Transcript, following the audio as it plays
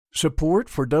Support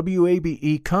for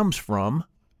WABE comes from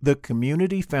the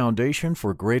Community Foundation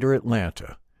for Greater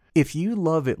Atlanta. If you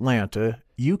love Atlanta,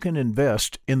 you can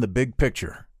invest in the big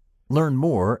picture. Learn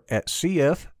more at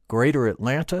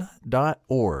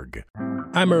cfgreateratlanta.org.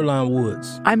 I'm Earlonne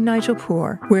Woods. I'm Nigel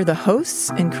Poor. We're the hosts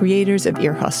and creators of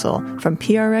Ear Hustle from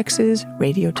PRX's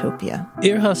Radiotopia.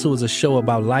 Ear Hustle is a show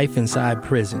about life inside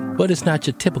prison, but it's not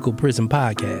your typical prison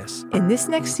podcast. In this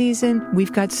next season,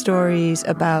 we've got stories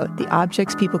about the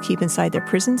objects people keep inside their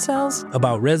prison cells,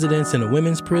 about residents in a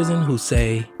women's prison who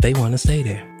say they want to stay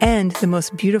there, and the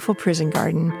most beautiful prison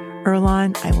garden.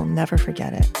 Earlonne, I will never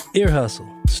forget it. Ear Hustle.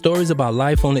 Stories about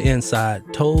life on the inside,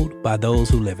 told by those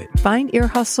who live it. Find Ear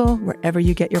Hustle wherever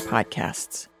you get your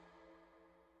podcasts.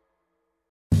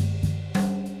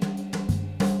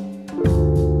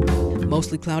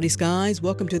 Mostly cloudy skies.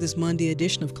 Welcome to this Monday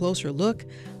edition of Closer Look.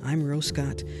 I'm Rose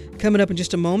Scott. Coming up in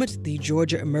just a moment, the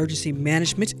Georgia Emergency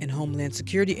Management and Homeland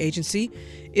Security Agency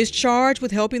is charged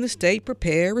with helping the state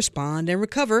prepare, respond, and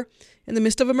recover in the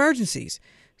midst of emergencies.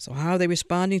 So how are they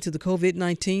responding to the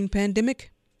COVID-19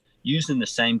 pandemic? Using the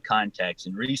same contacts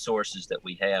and resources that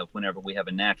we have whenever we have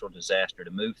a natural disaster to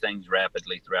move things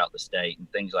rapidly throughout the state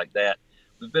and things like that,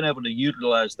 we've been able to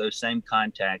utilize those same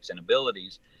contacts and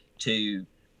abilities to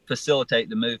facilitate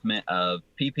the movement of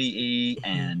PPE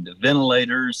and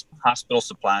ventilators, hospital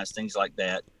supplies, things like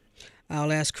that.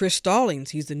 I'll ask Chris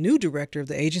Stallings. He's the new director of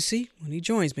the agency when he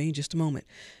joins me in just a moment.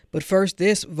 But first,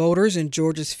 voters in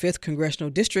Georgia's 5th Congressional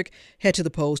District head to the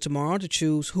polls tomorrow to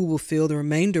choose who will fill the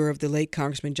remainder of the late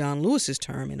Congressman John Lewis's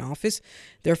term in office.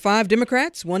 There are 5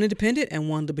 Democrats, 1 Independent, and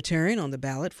 1 Libertarian on the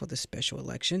ballot for the special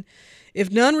election.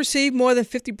 If none receive more than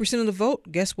 50% of the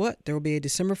vote, guess what? There will be a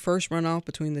December 1st runoff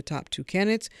between the top 2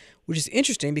 candidates, which is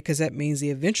interesting because that means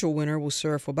the eventual winner will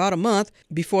serve for about a month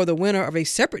before the winner of a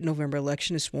separate November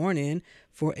election is sworn in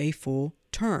for a full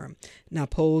term. Now,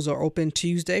 polls are open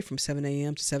Tuesday from 7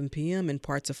 a.m. to 7 p.m. in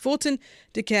parts of Fulton,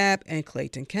 DeKalb, and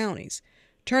Clayton counties.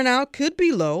 Turnout could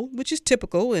be low, which is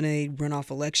typical in a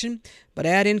runoff election, but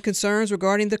add in concerns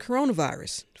regarding the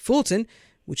coronavirus. Fulton,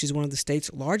 which is one of the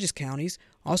state's largest counties,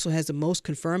 also has the most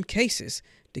confirmed cases.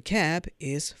 DeKalb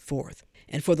is 4th.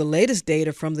 And for the latest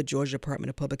data from the Georgia Department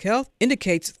of Public Health,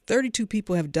 indicates 32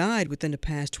 people have died within the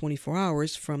past 24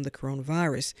 hours from the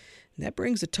coronavirus. And that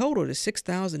brings the total to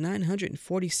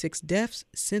 6,946 deaths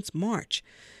since March.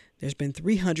 There's been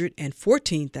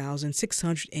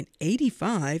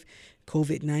 314,685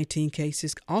 COVID-19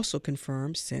 cases also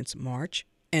confirmed since March,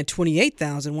 and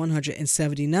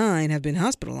 28,179 have been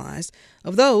hospitalized.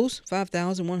 Of those,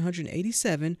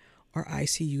 5,187 are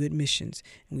ICU admissions.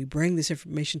 And we bring this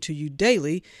information to you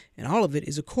daily, and all of it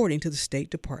is according to the State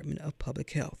Department of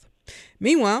Public Health.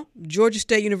 Meanwhile, Georgia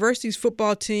State University's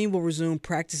football team will resume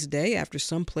practice today after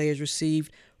some players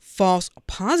received false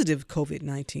positive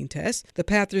COVID-19 tests. The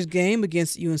Panthers game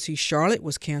against UNC Charlotte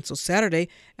was canceled Saturday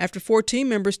after 4 team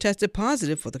members tested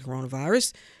positive for the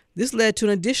coronavirus. This led to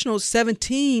an additional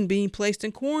 17 being placed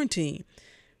in quarantine.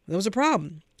 There was a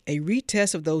problem. A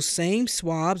retest of those same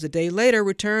swabs a day later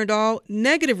returned all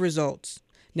negative results.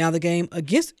 Now the game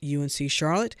against UNC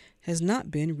Charlotte has not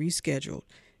been rescheduled.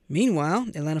 Meanwhile,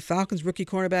 Atlanta Falcons rookie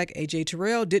cornerback A.J.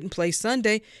 Terrell didn't play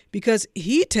Sunday because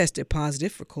he tested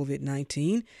positive for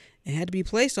COVID-19 and had to be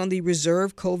placed on the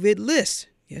reserve COVID list.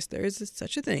 Yes, there is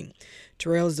such a thing.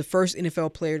 Terrell is the first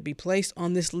NFL player to be placed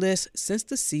on this list since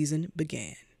the season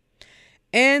began.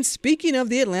 And speaking of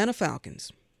the Atlanta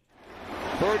Falcons.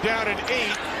 3rd down and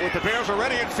 8 with the Bears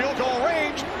already in field goal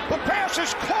range. The pass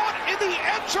is caught in the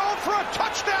end zone for a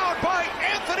touchdown by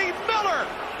Anthony Miller.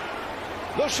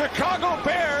 The Chicago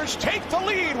Bears take the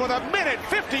lead with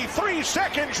 1:53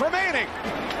 seconds remaining.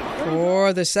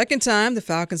 For the second time, the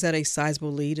Falcons had a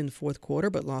sizable lead in the fourth quarter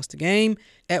but lost the game.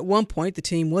 At one point, the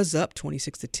team was up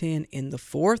 26-10 in the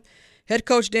fourth. Head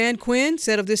coach Dan Quinn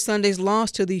said of this Sunday's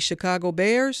loss to the Chicago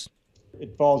Bears,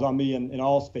 "It falls on me in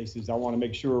all spaces. I want to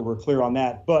make sure we're clear on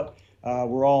that. But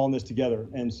we're all in this together.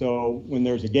 And so when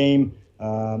there's a game,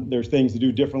 there's things to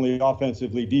do differently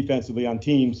offensively, defensively on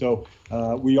teams. So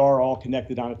we are all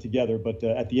connected on it together. But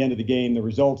at the end of the game, the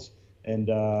results and,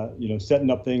 setting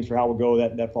up things for how we'll go,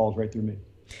 that falls right through me."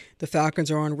 The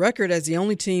Falcons are on record as the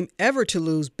only team ever to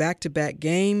lose back-to-back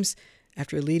games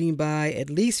after leading by at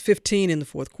least 15 in the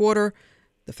fourth quarter.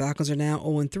 The Falcons are now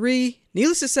 0-3.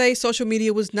 Needless to say, social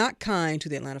media was not kind to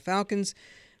the Atlanta Falcons.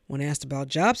 When asked about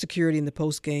job security in the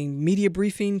post-game media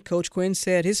briefing, Coach Quinn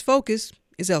said his focus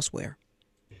is elsewhere.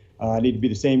 I need to be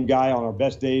the same guy on our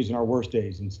best days and our worst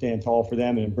days and stand tall for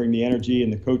them and bring the energy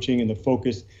and the coaching and the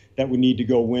focus that we need to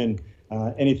go win.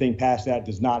 Anything past that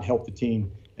does not help the team.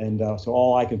 And so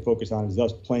all I can focus on is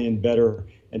us playing better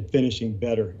and finishing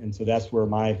better. And so that's where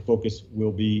my focus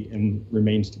will be and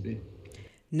remains to be.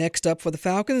 Next up for the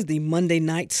Falcons, the Monday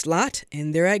night slot,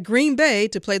 and they're at Green Bay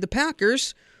to play the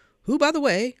Packers, who, by the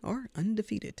way, are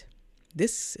undefeated.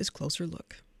 This is Closer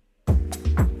Look.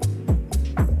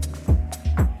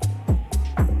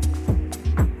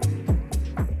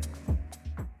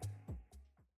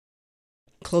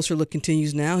 Closer Look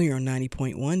continues now here on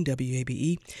 90.1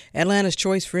 WABE, Atlanta's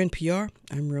Choice for NPR.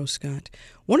 I'm Rose Scott.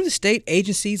 One of the state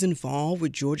agencies involved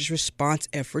with Georgia's response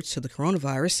efforts to the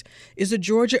coronavirus is the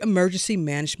Georgia Emergency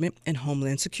Management and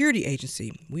Homeland Security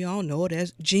Agency. We all know it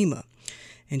as GEMA.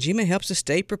 And GEMA helps the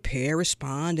state prepare,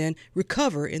 respond, and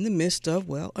recover in the midst of,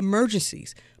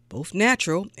 emergencies, both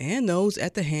natural and those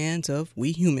at the hands of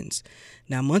we humans.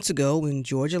 Now, months ago, when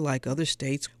Georgia, like other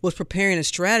states, was preparing a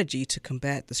strategy to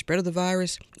combat the spread of the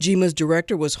virus, GEMA's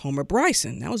director was Homer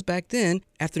Bryson. That was back then,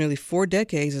 after nearly 4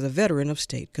 decades as a veteran of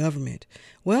state government.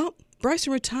 Well,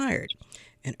 Bryson retired.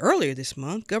 And earlier this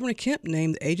month, Governor Kemp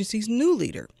named the agency's new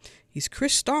leader. He's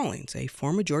Chris Stallings, a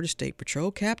former Georgia State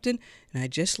Patrol captain, and I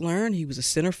just learned he was a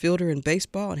center fielder in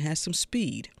baseball and has some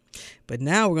speed. But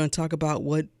now we're going to talk about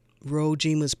what role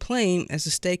GEMA's playing as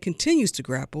the state continues to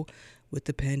grapple with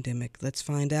the pandemic. Let's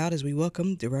find out as we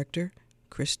welcome Director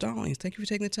Chris Stallings. Thank you for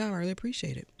taking the time. I really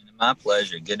appreciate it. My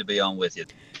pleasure. Good to be on with you.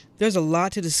 There's a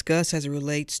lot to discuss as it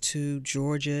relates to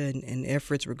Georgia and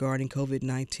efforts regarding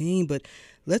COVID-19, but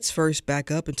let's first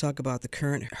back up and talk about the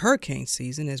current hurricane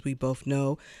season. As we both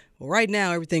know, well, right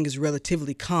now everything is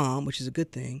relatively calm, which is a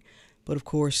good thing. But of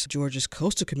course, Georgia's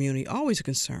coastal community always a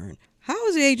concern. How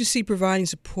is the agency providing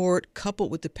support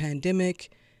coupled with the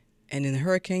pandemic and in the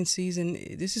hurricane season?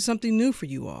 This is something new for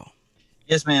you all.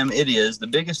 Yes, ma'am, it is. The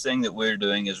biggest thing that we're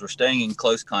doing is we're staying in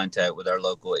close contact with our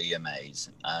local EMAs.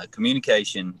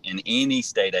 Communication in any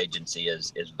state agency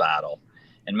is vital,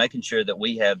 and making sure that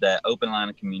we have that open line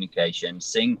of communication,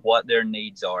 seeing what their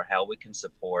needs are, how we can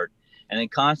support, and then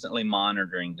constantly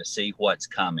monitoring to see what's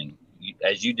coming.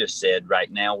 As you just said,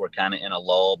 right now we're kind of in a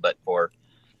lull, but for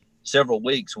several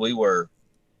weeks we were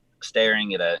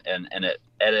staring at an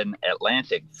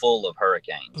Atlantic full of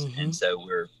hurricanes. Mm-hmm. And so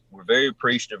we're very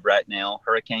appreciative right now.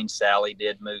 Hurricane Sally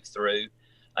did move through.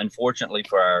 Unfortunately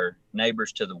for our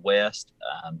neighbors to the west,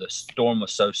 the storm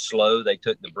was so slow they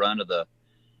took the brunt of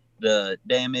the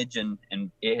damage, and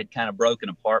it had kind of broken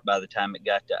apart by the time it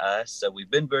got to us. So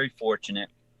we've been very fortunate.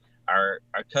 Our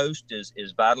coast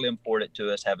is vitally important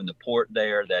to us, having the port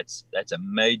there. That's a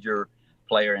major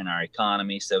player in our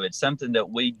economy. So it's something that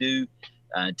we do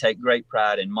take great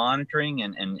pride in monitoring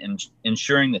and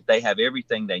ensuring that they have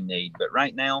everything they need. But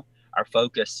right now, our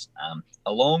focus,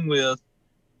 along with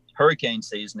hurricane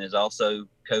season, is also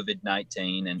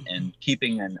COVID-19 and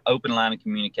keeping an open line of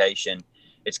communication.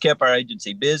 It's kept our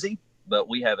agency busy, but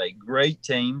we have a great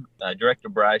team. Director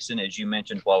Bryson, as you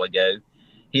mentioned a while ago,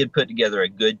 he had put together a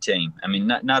good team. I mean,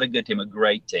 not a good team, a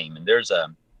great team. And there's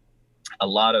a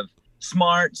lot of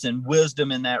smarts and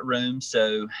wisdom in that room.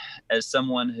 So as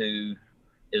someone who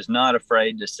is not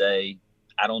afraid to say,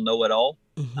 I don't know it all,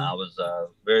 mm-hmm. I was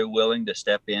very willing to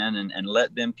step in and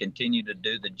let them continue to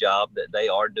do the job that they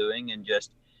are doing and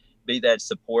just be that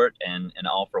support and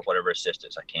offer whatever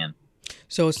assistance I can.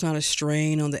 So it's not a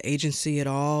strain on the agency at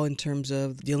all in terms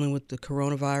of dealing with the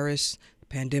coronavirus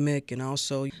pandemic and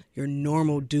also your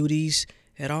normal duties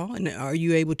at all? And are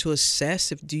you able to assess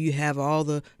do you have all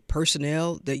the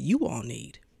personnel that you all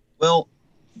need? Well,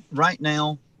 right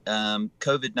now,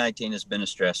 COVID-19 has been a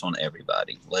stress on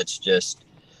everybody. Let's just,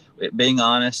 being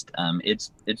honest,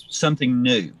 it's something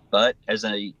new. But as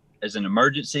an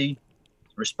emergency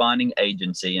responding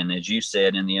agency, and as you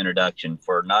said in the introduction,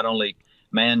 for not only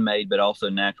man-made but also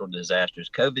natural disasters,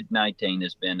 COVID-19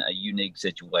 has been a unique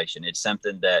situation. It's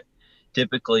something that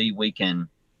typically we can,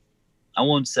 I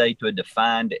won't say to a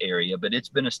defined area, but it's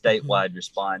been a statewide mm-hmm.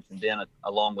 response, and then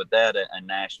along with that, a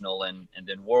national and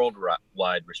then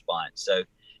worldwide response. So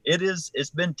it's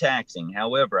been taxing.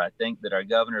 However, I think that our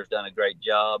governor has done a great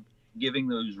job giving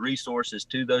those resources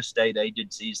to those state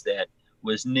agencies that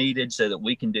was needed so that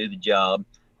we can do the job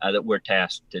that we're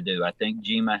tasked to do. I think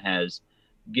GEMA has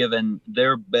given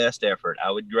their best effort.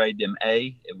 I would grade them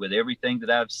A with everything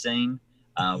that I've seen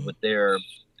mm-hmm. with their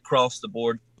across the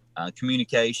board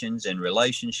communications and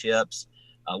relationships,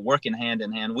 working hand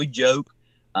in hand. We joke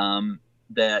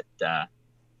that I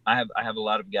have a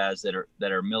lot of guys that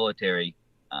are military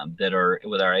that are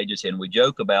with our agency, and we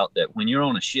joke about that when you're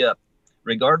on a ship,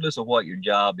 regardless of what your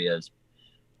job is,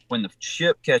 when the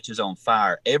ship catches on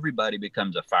fire, everybody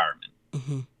becomes a fireman.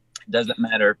 Mm-hmm. It doesn't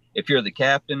matter if you're the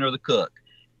captain or the cook.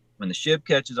 When the ship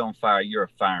catches on fire, you're a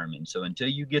fireman. So until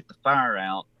you get the fire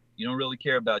out, you don't really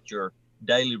care about your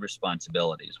daily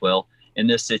responsibilities. Well, in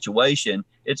this situation,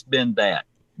 it's been that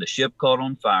the ship caught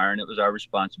on fire, and it was our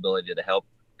responsibility to help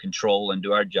control and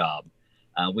do our job.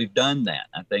 We've done that.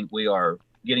 I think we are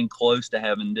getting close to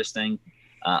having this thing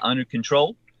under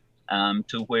control,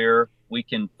 to where we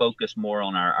can focus more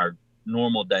on our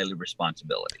normal daily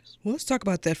responsibilities. Well, let's talk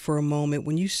about that for a moment.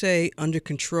 When you say under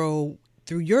control,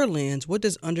 through your lens, what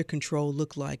does under control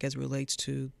look like as it relates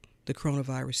to the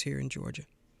coronavirus here in Georgia?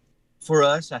 For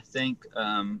us, I think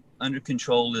under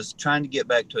control is trying to get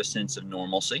back to a sense of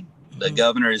normalcy. The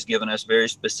governor has given us very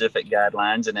specific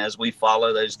guidelines, and as we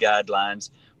follow those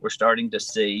guidelines, we're starting to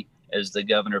see, as the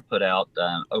governor put out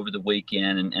over the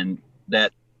weekend, and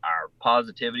that our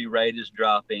positivity rate is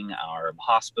dropping, our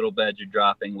hospital beds are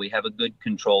dropping. We have a good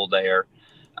control there.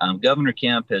 Governor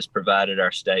Kemp has provided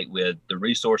our state with the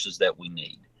resources that we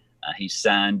need. He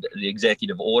signed the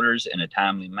executive orders in a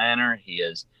timely manner. He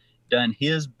has done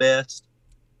his best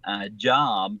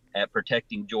job at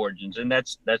protecting Georgians, and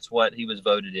that's what he was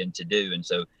voted in to do. And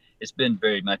so it's been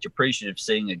very much appreciative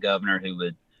seeing a governor who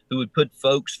would put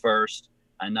folks first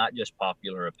and not just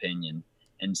popular opinion.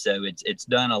 And so it's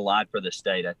done a lot for the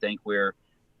state. I think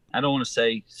I don't want to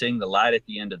say seeing the light at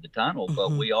the end of the tunnel,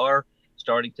 but we are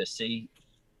starting to see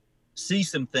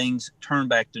some things turn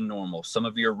back to normal. Some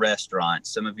of your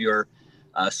restaurants, some of your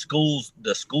schools,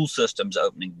 the school system's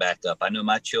opening back up. I know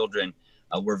my children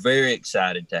were very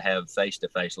excited to have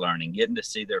face-to-face learning, getting to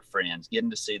see their friends, getting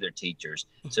to see their teachers.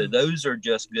 So those are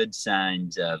just good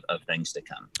signs of things to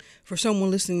come. For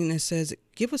someone listening that says,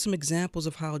 give us some examples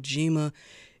of how GEMA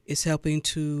is helping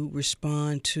to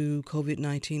respond to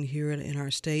COVID-19 here in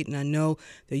our state. And I know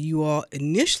that you all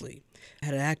initially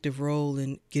had an active role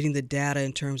in getting the data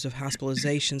in terms of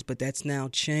hospitalizations, but that's now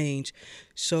changed.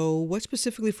 So what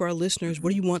specifically for our listeners, what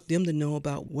do you want them to know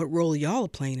about what role y'all are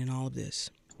playing in all of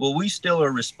this? Well, we still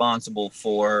are responsible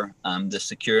for the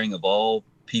securing of all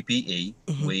PPE.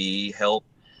 We help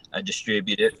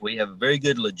distribute it. We have a very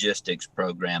good logistics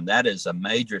program. That is a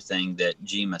major thing that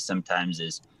GEMA sometimes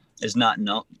is not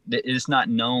known. It's not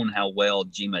known how well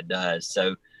GEMA does.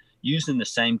 So using the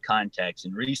same contacts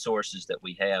and resources that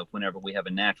we have whenever we have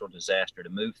a natural disaster to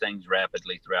move things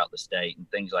rapidly throughout the state and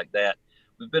things like that,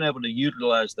 we've been able to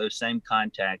utilize those same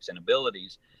contacts and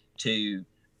abilities to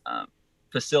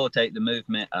facilitate the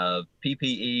movement of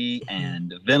PPE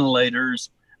and ventilators,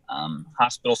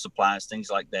 hospital supplies, things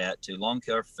like that, to long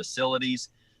care facilities,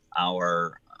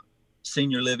 our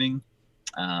senior living,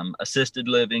 assisted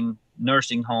living,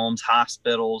 nursing homes,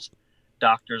 hospitals,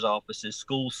 doctors' offices,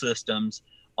 school systems,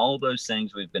 all those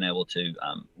things we've been able to,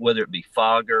 whether it be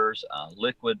foggers,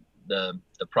 liquid, the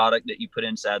product that you put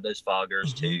inside those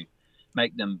foggers to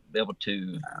make them be able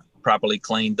to properly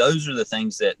clean. Those are the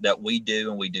things that we do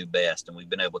and we do best. And we've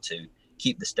been able to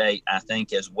keep the state, I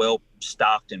think, as well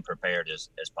stocked and prepared as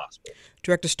possible.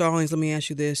 Director Stallings, let me ask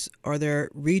you this. Are there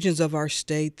regions of our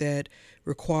state that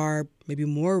require maybe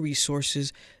more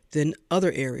resources than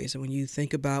other areas? And when you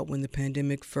think about when the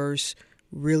pandemic first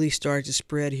really started to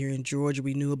spread here in Georgia,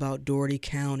 we knew about Dougherty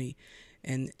County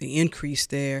and the increase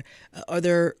there. Are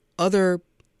there other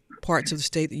parts of the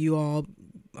state that you all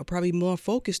are probably more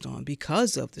focused on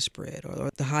because of the spread or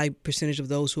the high percentage of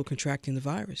those who are contracting the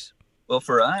virus? Well,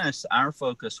 for us, our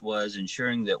focus was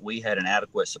ensuring that we had an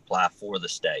adequate supply for the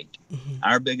state.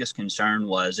 Our biggest concern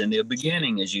was in the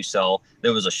beginning, as you saw,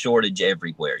 there was a shortage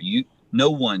everywhere. No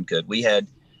one could. We had,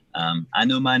 I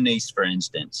know my niece, for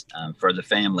instance, for the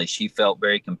family, she felt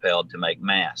very compelled to make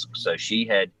masks. So she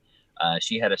had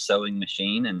a sewing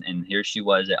machine, and here she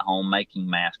was at home making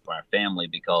masks for our family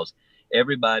because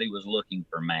everybody was looking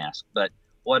for masks. But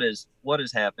what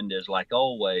has happened is, like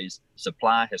always,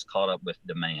 supply has caught up with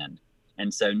demand.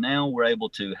 And so now we're able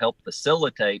to help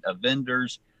facilitate a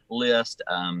vendor's list,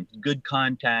 good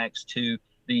contacts to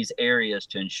these areas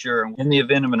to ensure in the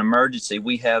event of an emergency,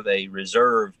 we have a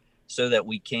reserve so that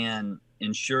we can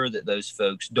ensure that those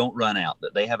folks don't run out,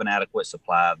 that they have an adequate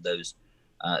supply of those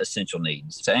essential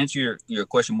needs. To answer your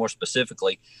question more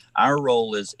specifically, our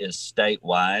role is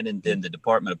statewide, and then the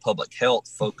Department of Public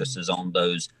Health focuses on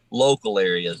those local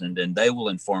areas, and then they will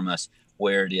inform us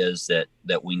where it is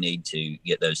that we need to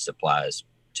get those supplies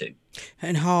to.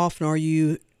 And how often are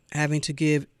you having to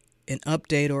give an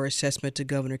update or assessment to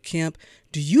Governor Kemp?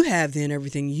 Do you have then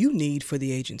everything you need for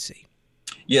the agency?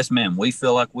 Yes, ma'am. We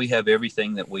feel like we have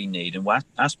everything that we need. And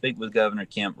I speak with Governor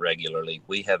Kemp regularly.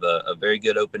 We have a very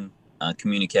good open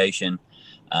communication.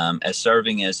 As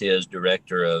serving as his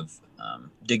director of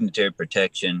dignitary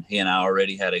protection, he and I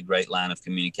already had a great line of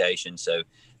communication. So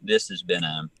this has been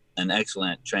an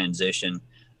excellent transition,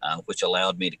 which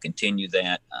allowed me to continue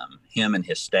that. Him and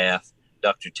his staff,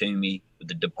 Dr. Toomey with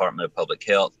the Department of Public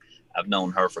Health, I've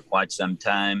known her for quite some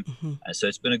time. So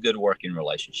it's been a good working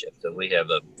relationship. So we have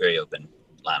a very open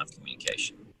line of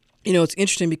communication. You know, it's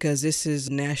interesting because this is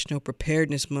National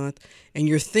Preparedness Month, and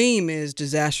your theme is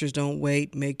disasters don't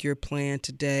wait, make your plan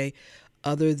today.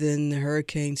 Other than the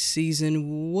hurricane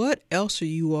season, what else are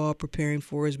you all preparing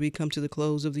for as we come to the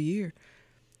close of the year?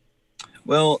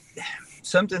 Well,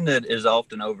 something that is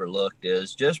often overlooked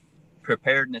is just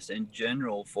preparedness in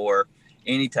general for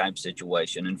any type of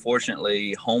situation.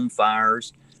 Unfortunately, home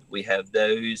fires, we have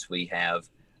those. We have,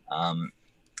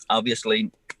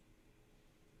 obviously,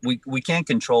 we can't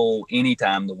control any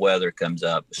time the weather comes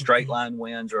up. Straight line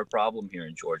winds are a problem here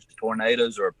in Georgia.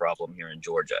 Tornadoes are a problem here in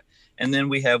Georgia. And then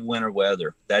we have winter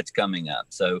weather that's coming up.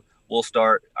 So we'll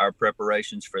start our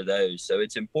preparations for those. So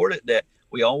it's important that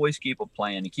we always keep a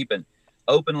plan and keep an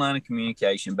open line of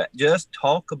communication, but just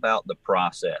talk about the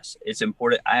process. It's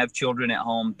important. I have children at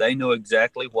home. They know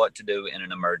exactly what to do in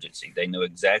an emergency. They know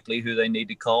exactly who they need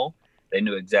to call. They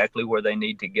know exactly where they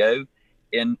need to go.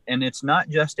 And it's not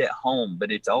just at home,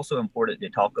 but it's also important to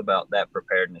talk about that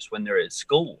preparedness when they're at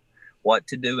school, what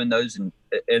to do in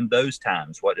those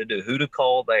times, what to do, who to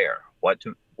call there, what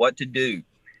to do.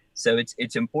 So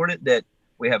it's important that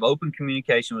we have open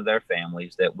communication with our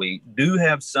families, that we do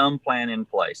have some plan in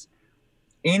place.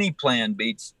 Any plan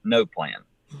beats no plan.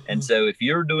 And so if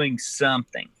you're doing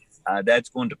something, that's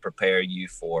going to prepare you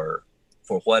for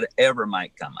whatever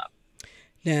might come up.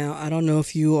 Now, I don't know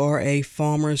if you are a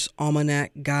Farmer's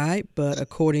Almanac guy, but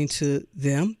according to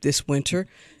them, this winter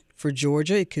for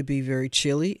Georgia, it could be very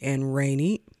chilly and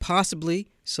rainy,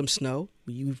 possibly some snow.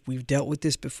 We've dealt with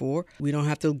this before. We don't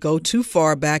have to go too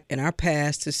far back in our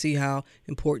past to see how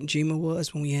important GEMA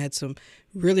was when we had some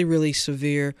really, really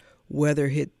severe weather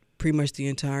hit pretty much the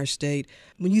entire state.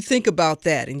 When you think about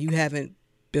that, and you haven't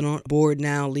been on board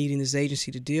now leading this agency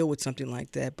to deal with something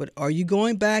like that, but are you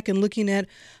going back and looking at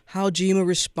how GEMA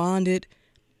responded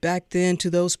back then to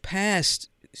those past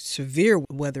severe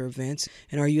weather events,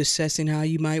 and are you assessing how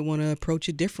you might want to approach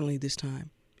it differently this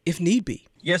time, if need be?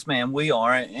 Yes, ma'am, we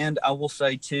are. And I will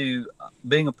say, too,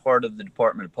 being a part of the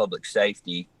Department of Public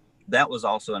Safety, that was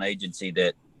also an agency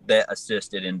that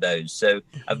assisted in those. So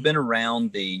I've been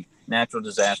around the natural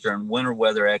disaster and winter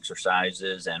weather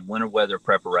exercises and winter weather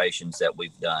preparations that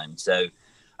we've done. So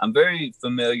I'm very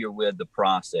familiar with the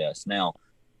process. Now,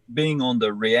 being on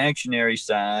the reactionary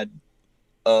side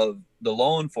of the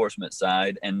law enforcement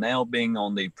side, and now being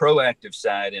on the proactive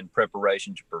side in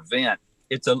preparation to prevent,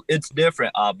 it's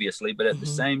different, obviously, but at the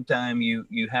same time,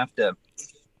 you have to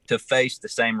face the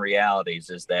same realities,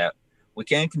 is that we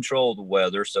can't control the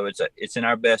weather. So it's in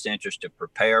our best interest to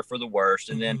prepare for the worst.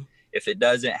 And then if it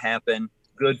doesn't happen,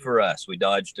 good for us. We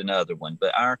dodged another one.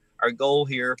 But our goal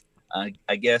here,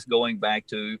 I guess going back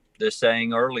to the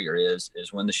saying earlier, is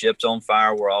when the ship's on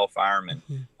fire, we're all firemen.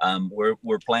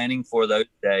 We're planning for those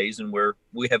days, and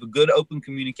we have a good open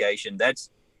communication.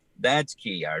 That's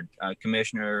key. Our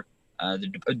commissioner,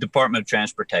 the Department of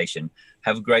Transportation,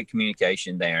 have a great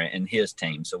communication there, and his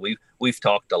team. So we've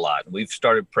talked a lot. We've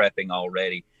started prepping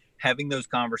already, having those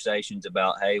conversations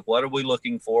about, hey, what are we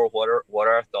looking for? What are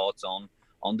our thoughts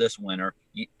on this winter?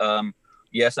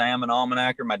 Yes, I am an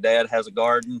almanacker. My dad has a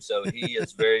garden, so he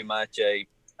is very much a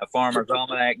farmer's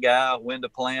almanac guy, when to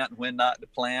plant, when not to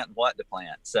plant, what to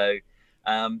plant. So,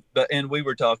 and we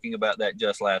were talking about that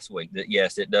just last week, that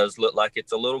yes, it does look like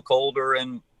it's a little colder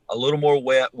and a little more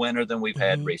wet winter than we've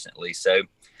had recently. So,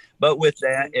 but with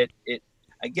that,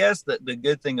 I guess that the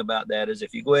good thing about that is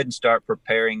if you go ahead and start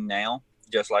preparing now,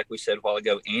 just like we said a while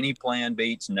ago, any plan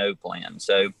beats no plan.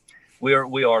 So we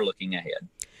are looking ahead.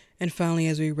 And finally,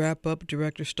 as we wrap up,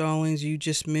 Director Stallings, you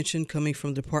just mentioned coming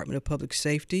from the Department of Public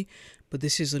Safety, but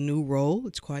this is a new role.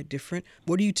 It's quite different.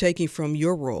 What are you taking from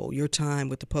your role, your time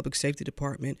with the Public Safety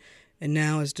Department, and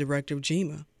now as Director of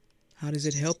GEMA? How does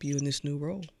it help you in this new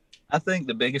role? I think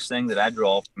the biggest thing that I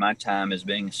draw from my time as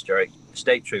being a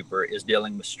state trooper is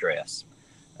dealing with stress.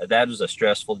 That is a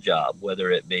stressful job, whether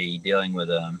it be dealing with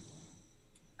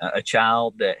a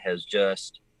child that has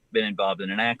just been involved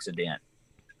in an accident,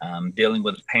 dealing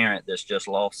with a parent that's just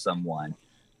lost someone,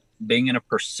 being in a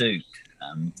pursuit,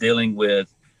 dealing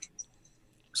with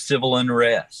civil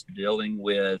unrest, dealing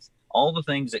with all the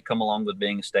things that come along with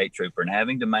being a state trooper, and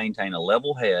having to maintain a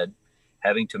level head,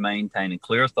 having to maintain a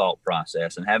clear thought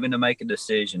process, and having to make a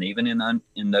decision, even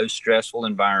in those stressful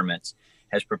environments,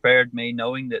 has prepared me,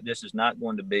 knowing that this is not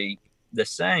going to be the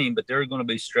same, but there are going to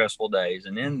be stressful days.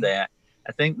 And in that,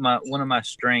 I think one of my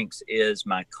strengths is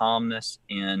my calmness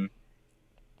in,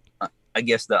 I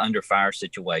guess, the under fire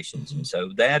situations. And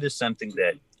so that is something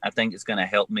that I think is going to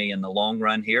help me in the long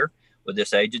run here with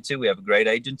this agency. We have a great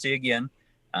agency again.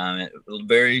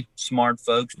 Very smart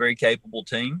folks, very capable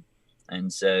team.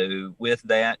 And so with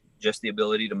that, just the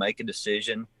ability to make a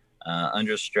decision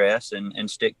under stress and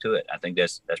stick to it. I think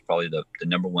that's probably the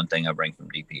number one thing I bring from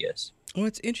DPS. Well,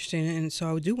 it's interesting. And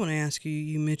so I do want to ask you,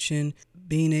 you mentioned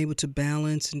being able to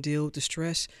balance and deal with the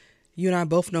stress. You and I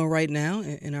both know right now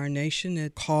in our nation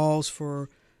that calls for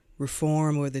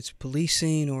reform, whether it's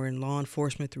policing or in law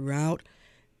enforcement throughout.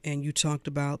 And you talked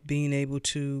about being able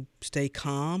to stay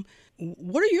calm.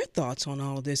 What are your thoughts on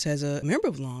all of this as a member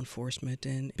of law enforcement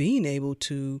and being able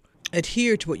to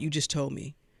adhere to what you just told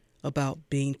me about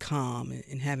being calm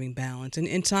and having balance and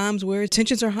in times where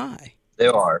tensions are high?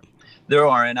 There are.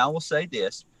 And I will say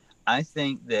this. I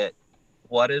think that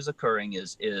what is occurring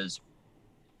is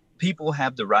people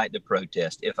have the right to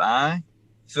protest. If I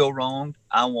feel wronged,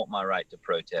 I want my right to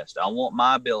protest. I want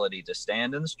my ability to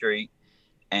stand in the street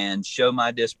and show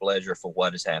my displeasure for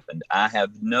what has happened. I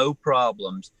have no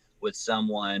problems with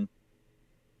someone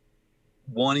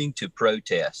wanting to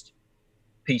protest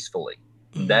peacefully.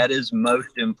 Mm-hmm. That is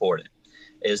most important,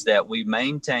 is that we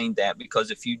maintain that,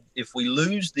 because if we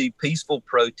lose the peaceful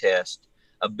protest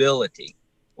ability,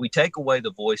 we take away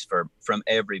the voice from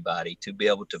everybody to be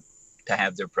able to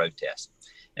have their protest.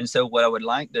 And so what I would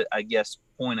like to, I guess,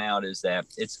 point out is that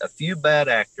it's a few bad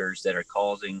actors that are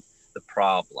causing the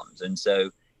problems. And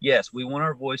so, yes, we want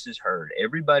our voices heard.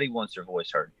 Everybody wants their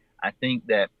voice heard. I think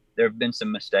that there have been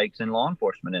some mistakes in law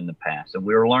enforcement in the past, and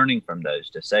we're learning from those.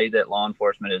 To say that law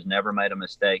enforcement has never made a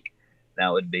mistake,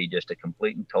 that would be just a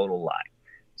complete and total lie.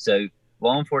 So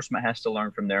law enforcement has to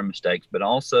learn from their mistakes, but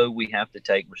also we have to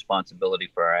take responsibility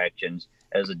for our actions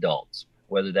as adults,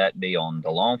 whether that be on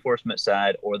the law enforcement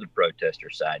side or the protester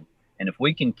side. And if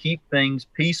we can keep things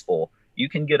peaceful, you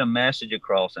can get a message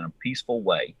across in a peaceful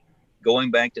way.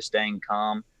 Going back to staying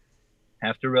calm,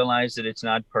 have to realize that it's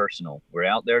not personal. We're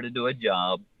out there to do a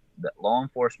job. That law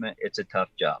enforcement, it's a tough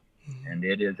job, and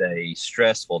it is a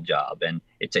stressful job, and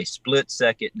it's a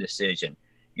split-second decision.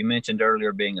 You mentioned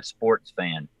earlier being a sports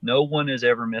fan. No one has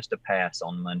ever missed a pass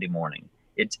on Monday morning.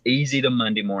 It's easy to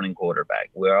Monday morning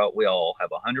quarterback. We all have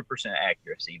 100%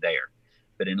 accuracy there.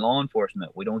 But in law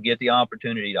enforcement, we don't get the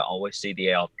opportunity to always see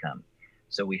the outcome.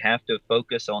 So we have to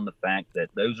focus on the fact that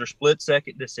those are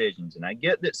split-second decisions. And I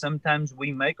get that sometimes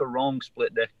we make a wrong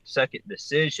split-second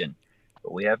decision,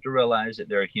 but we have to realize that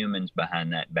there are humans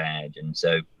behind that badge. And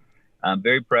so I'm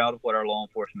very proud of what our law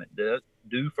enforcement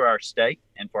do for our state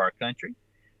and for our country.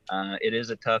 It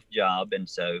is a tough job. And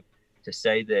so to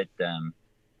say that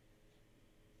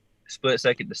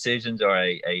split-second decisions are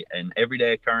an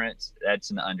everyday occurrence,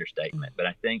 that's an understatement. But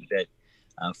I think that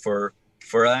for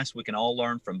us, we can all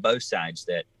learn from both sides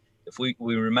that if we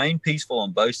remain peaceful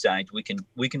on both sides, we can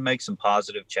make some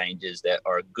positive changes that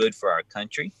are good for our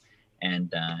country.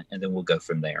 And then we'll go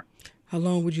from there. How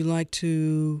long would you like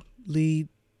to lead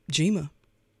GEMA?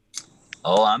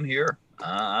 Oh, I'm here.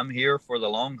 I'm here for the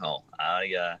long haul.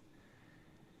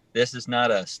 This is not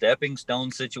a stepping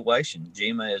stone situation.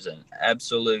 GEMA is an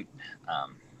absolute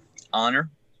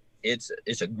honor. It's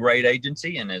a great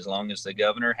agency, and as long as the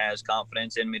governor has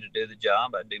confidence in me to do the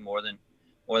job, I'd be more than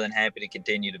happy to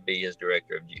continue to be as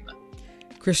director of GEMA.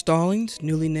 Chris Stallings,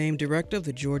 newly named director of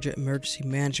the Georgia Emergency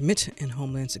Management and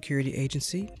Homeland Security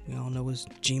Agency, we all know as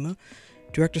GEMA.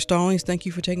 Director Stallings, thank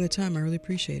you for taking the time. I really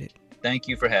appreciate it. Thank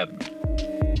you for having me.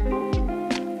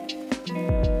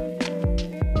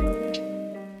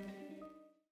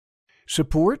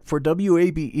 Support for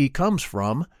WABE comes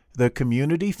from the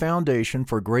Community Foundation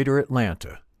for Greater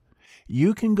Atlanta.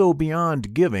 You can go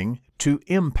beyond giving to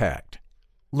impact.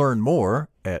 Learn more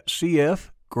at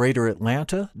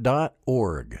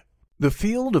cfgreateratlanta.org. The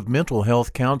field of mental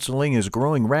health counseling is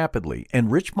growing rapidly,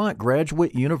 and Richmont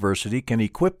Graduate University can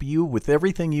equip you with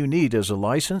everything you need as a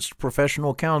licensed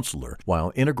professional counselor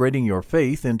while integrating your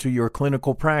faith into your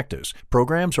clinical practice.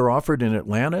 Programs are offered in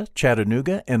Atlanta,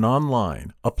 Chattanooga, and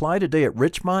online. Apply today at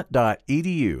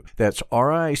richmont.edu. That's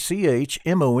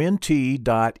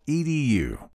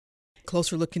RICHMONT.edu.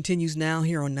 Closer Look continues now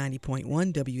here on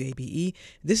 90.1 WABE.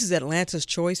 This is Atlanta's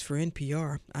Choice for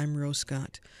NPR. I'm Rose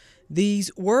Scott. These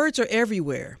words are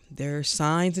everywhere. There are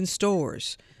signs in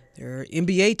stores. Their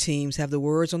NBA teams have the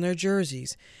words on their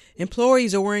jerseys.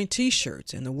 Employees are wearing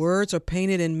T-shirts, and the words are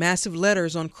painted in massive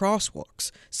letters on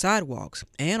crosswalks, sidewalks,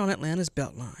 and on Atlanta's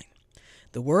Beltline.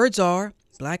 The words are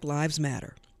Black Lives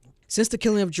Matter. Since the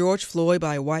killing of George Floyd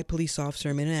by a white police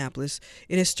officer in Minneapolis,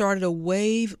 it has started a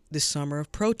wave this summer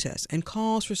of protests and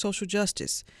calls for social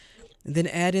justice. And then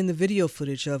add in the video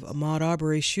footage of Ahmaud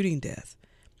Arbery's shooting death.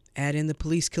 Add in the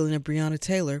police killing of Breonna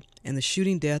Taylor and the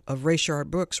shooting death of Rayshard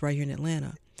Brooks right here in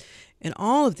Atlanta. And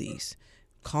all of these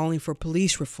calling for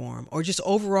police reform, or just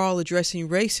overall addressing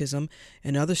racism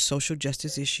and other social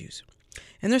justice issues.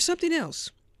 And there's something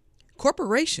else.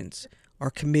 Corporations are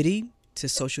committed to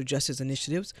social justice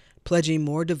initiatives, pledging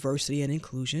more diversity and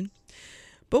inclusion.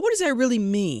 But what does that really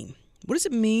mean? What does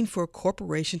it mean for a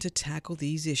corporation to tackle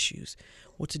these issues?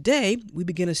 Well, today we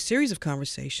begin a series of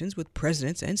conversations with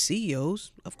presidents and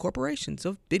CEOs of corporations,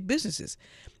 of big businesses.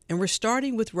 And we're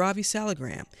starting with Ravi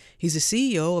Saligram. He's the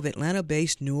CEO of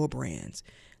Atlanta-based Newell Brands.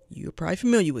 You're probably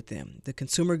familiar with them. The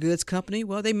consumer goods company,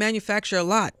 well, they manufacture a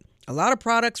lot of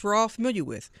products we're all familiar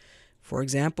with. For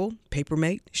example,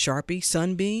 Papermate, Sharpie,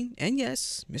 Sunbeam, and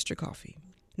yes, Mr. Coffee.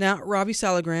 Now, Ravi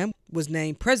Saligram was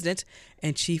named President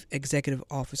and Chief Executive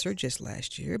Officer just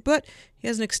last year, but he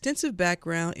has an extensive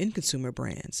background in consumer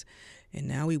brands. And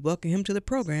now we welcome him to the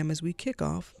program as we kick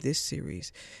off this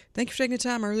series. Thank you for taking the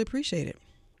time. I really appreciate it.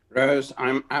 Rose,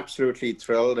 I'm absolutely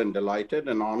thrilled and delighted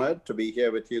and honored to be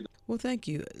here with you. Well, thank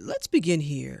you. Let's begin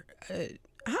here.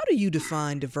 How do you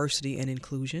define diversity and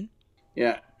inclusion?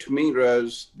 Yeah, to me,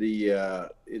 Rose, to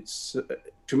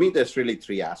me, there's really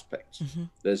three aspects. Mm-hmm.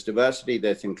 There's diversity,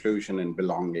 there's inclusion, and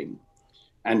belonging.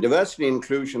 And diversity and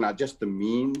inclusion are just the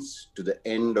means to the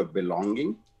end of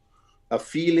belonging. A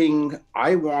feeling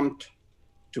I want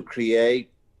to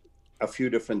create a few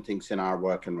different things in our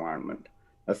work environment.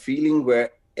 A feeling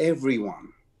where everyone,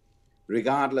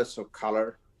 regardless of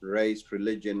color, race,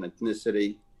 religion,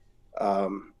 ethnicity,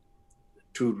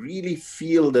 to really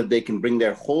feel that they can bring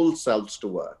their whole selves to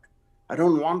work. I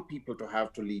don't want people to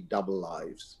have to lead double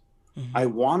lives. Mm-hmm. I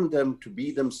want them to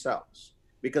be themselves,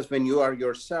 because when you are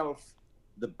yourself,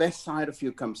 the best side of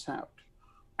you comes out.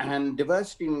 And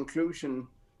diversity and inclusion,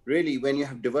 really, when you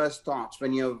have diverse thoughts,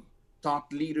 when you have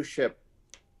thought leadership,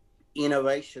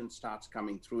 innovation starts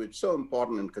coming through. It's so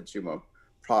important in consumer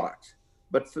products.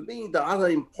 But for me, the other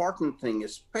important thing,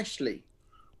 especially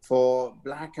for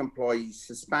Black employees,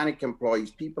 Hispanic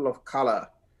employees, people of color,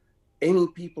 any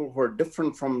people who are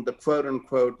different from the quote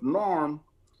unquote norm,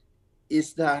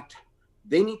 is that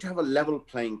they need to have a level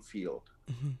playing field.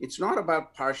 Mm-hmm. It's not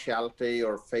about partiality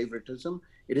or favoritism.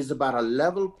 It is about a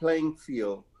level playing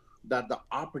field that the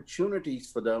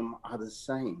opportunities for them are the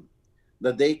same,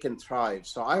 that they can thrive.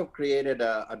 So I've created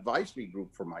an advisory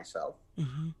group for myself,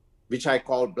 mm-hmm. which I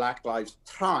call Black Lives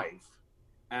Thrive.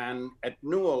 And at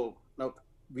Newell,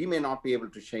 we may not be able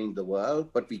to change the world,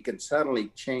 but we can certainly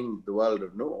change the world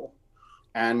of Newell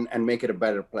and make it a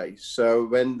better place. So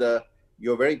when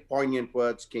your very poignant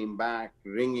words came back,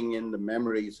 ringing in the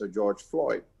memories of George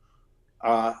Floyd,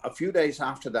 a few days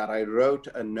after that, I wrote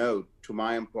a note to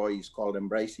my employees called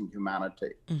Embracing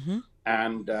Humanity. Mm-hmm.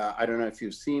 And I don't know if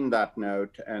you've seen that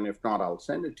note, and if not, I'll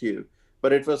send it to you.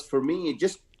 But it was, for me, it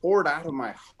just poured out of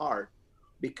my heart,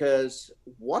 because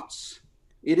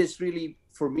it is really,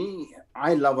 for me,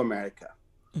 I love America.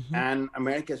 Mm-hmm. And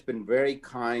America has been very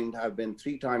kind. I've been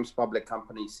 3 times public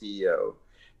company CEO.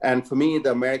 And for me,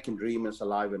 the American dream is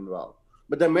alive and well.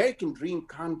 But the American dream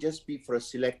can't just be for a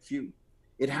select few.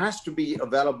 It has to be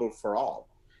available for all.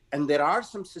 And there are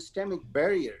some systemic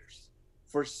barriers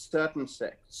for certain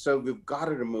sects. So we've got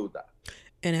to remove that.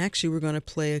 And actually, we're going to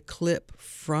play a clip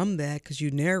from that, because you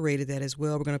narrated that as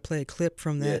well. We're going to play a clip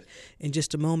from that in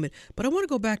just a moment. But I want to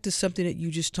go back to something that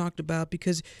you just talked about,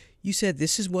 because you said,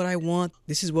 this is what I want.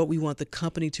 This is what we want the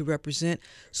company to represent.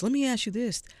 So let me ask you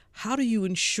this. How do you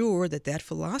ensure that that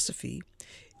philosophy,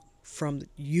 from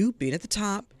you being at the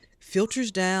top,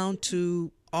 filters down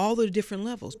to all the different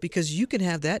levels? Because you can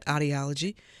have that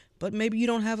ideology, but maybe you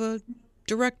don't have a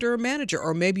director or manager,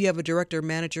 or maybe you have a director or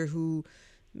manager who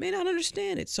may not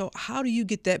understand it. So how do you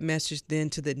get that message then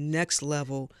to the next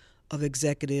level of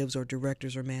executives or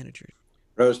directors or managers?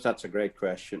 Rose, that's a great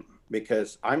question,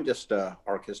 because I'm just an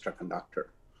orchestra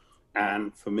conductor.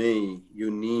 And for me,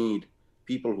 you need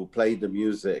people who play the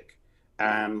music.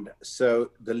 And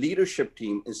so the leadership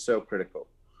team is so critical.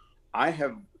 I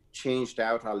have changed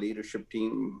out our leadership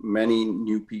team, many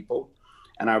new people,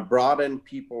 and I've brought in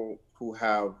people who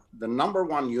have the number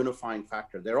one unifying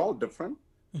factor. They're all different,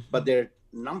 mm-hmm. but their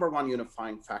number one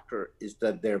unifying factor is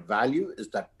that their value is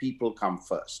that people come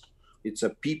first. It's a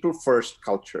people first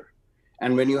culture.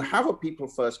 And when you have a people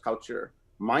first culture,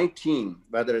 my team,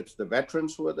 whether it's the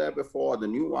veterans who were there before, or the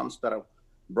new ones that I've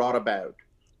brought about,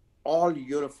 all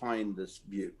unify in this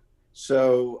view.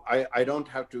 So I don't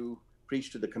have to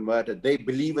preach to the converted. They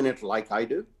believe in it like I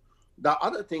do. The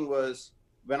other thing was,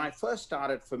 when I first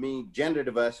started, for me, gender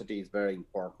diversity is very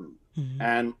important. Mm-hmm.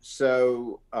 And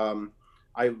so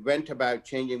I went about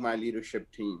changing my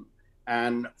leadership team.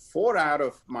 And 4 out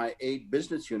of my 8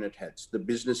 business unit heads, the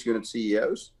business unit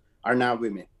CEOs, are now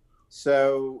women.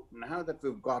 So now that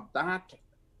we've got that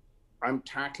I'm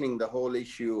tackling the whole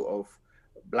issue of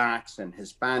Blacks and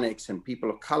Hispanics and people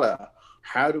of color.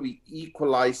 How do we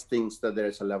equalize things that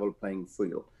there's a level playing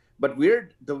field? But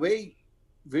the way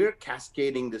we're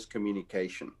cascading this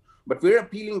communication, but we're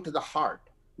appealing to the heart.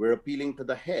 We're appealing to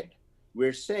the head.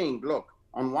 We're saying, look,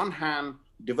 on one hand,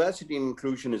 diversity and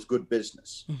inclusion is good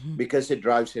business because it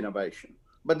drives innovation.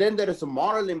 But then there is a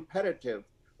moral imperative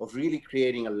of really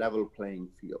creating a level playing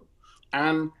field.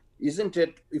 And isn't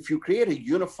it, if you create a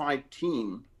unified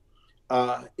team,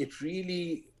 it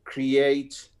really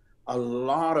creates a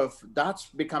lot of, that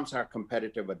becomes our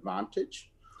competitive advantage.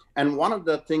 And one of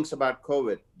the things about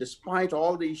COVID, despite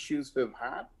all the issues we've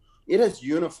had, it has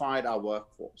unified our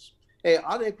workforce. Hey,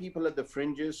 are there people at the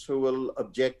fringes who will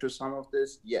object to some of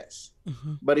this? Yes.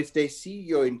 But if they see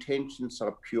your intentions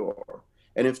are pure,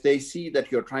 and if they see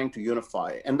that you're trying to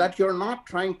unify, and that you're not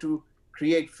trying to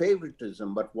create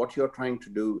favoritism, but what you're trying to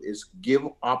do is give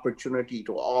opportunity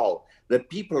to all, that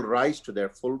people rise to their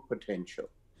full potential.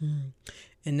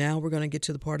 And now we're going to get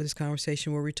to the part of this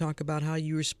conversation where we talk about how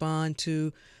you respond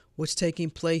to what's taking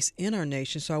place in our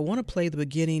nation. So I want to play the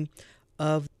beginning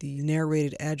of the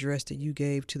narrated address that you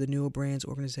gave to the Newell Brands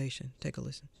organization. Take a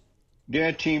listen.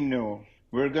 Dear Team Newell,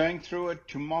 we're going through a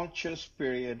tumultuous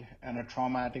period and a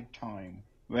traumatic time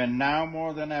when now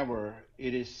more than ever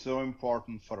it is so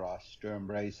important for us to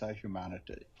embrace our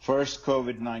humanity. First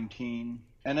COVID-19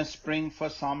 and a spring for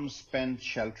some spent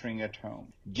sheltering at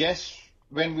home. Just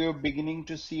when we were beginning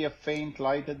to see a faint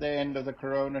light at the end of the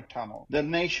corona tunnel, the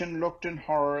nation looked in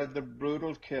horror at the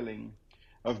brutal killing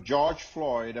of George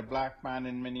Floyd, a black man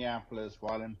in Minneapolis,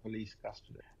 while in police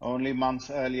custody. Only months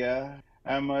earlier,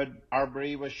 Ahmaud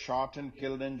Arbery was shot and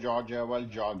killed in Georgia while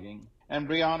jogging, and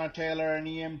Breonna Taylor, an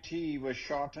EMT, was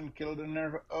shot and killed in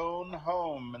her own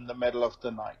home in the middle of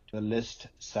the night. The list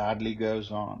sadly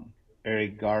goes on.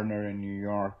 Eric Garner in New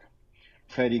York,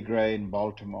 Freddie Gray in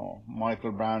Baltimore,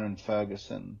 Michael Brown in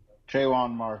Ferguson,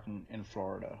 Trayvon Martin in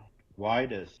Florida. Why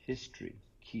does history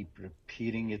keep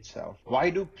repeating itself? Why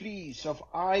do pleas of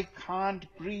 "I can't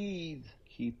breathe"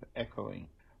 keep echoing?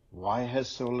 Why has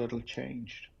so little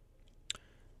changed?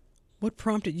 What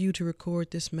prompted you to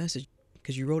record this message?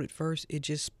 Because you wrote it first, it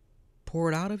just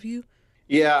poured out of you?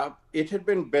 Yeah, it had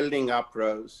been building up,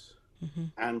 Rose.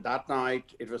 And that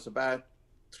night, it was about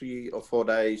 3 or 4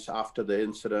 days after the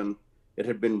incident, it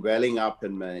had been welling up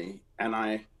in me. And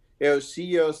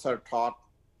CEOs are taught,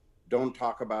 don't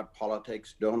talk about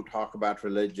politics, don't talk about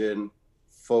religion,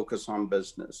 focus on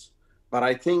business. But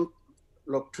I think,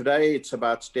 look, today it's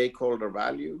about stakeholder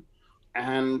value.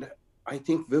 And I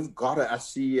think we've got to, as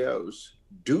CEOs,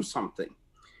 do something.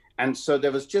 And so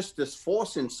there was just this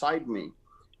force inside me.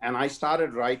 And I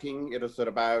started writing. It was at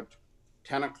about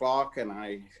 10 o'clock. And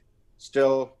I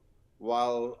still,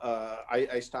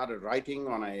 I started writing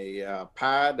on a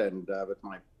pad and with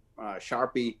my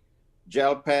Sharpie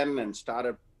gel pen and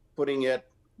started putting it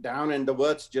down, and the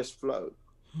words just flowed.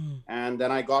 And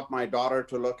then I got my daughter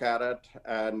to look at it,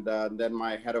 and then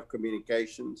my head of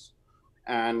communications,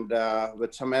 and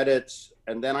with some edits.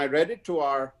 And then I read it to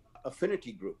our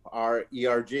affinity group, our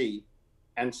ERG,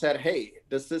 and said, hey,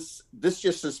 this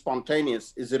just is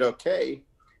spontaneous. Is it okay?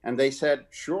 And they said,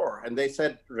 sure. And they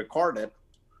said, record it.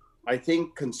 I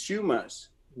think consumers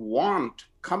want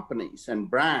companies and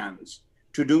brands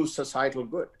to do societal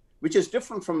good, which is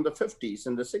different from the 50s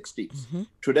and the 60s.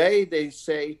 Today, they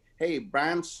say, hey,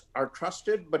 brands are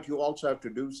trusted, but you also have to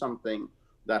do something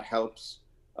that helps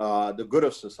the good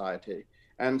of society.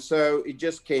 And so it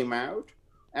just came out,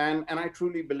 and I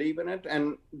truly believe in it.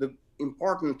 And the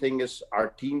important thing is our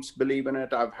teams believe in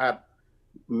it. I've had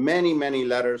many, many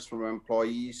letters from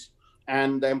employees,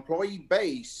 and the employee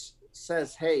base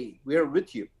says, hey, we're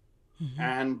with you,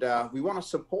 and we want to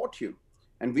support you.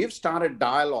 And we've started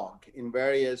dialogue in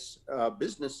various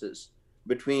businesses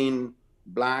between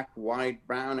Black, white,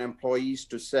 brown employees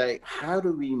to say, how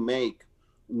do we make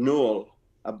Newell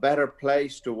a better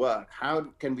place to work? How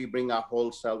can we bring our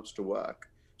whole selves to work?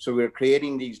 So we're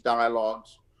creating these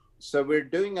dialogues. So we're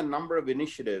doing a number of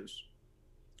initiatives.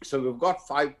 So we've got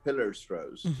 5 pillars,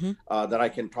 Rose, that I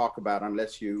can talk about,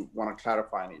 unless you want to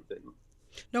clarify anything.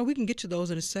 No, we can get to those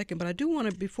in a second, but I do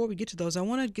want to, before we get to those, I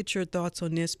want to get your thoughts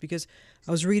on this, because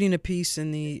I was reading a piece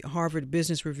in the Harvard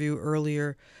Business Review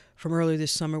earlier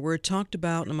this summer where it talked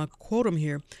about, and I'm going to quote them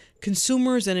here,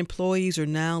 consumers and employees are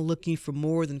now looking for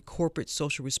more than corporate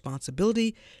social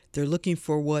responsibility. They're looking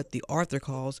for what the author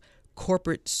calls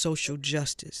corporate social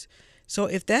justice. So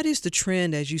if that is the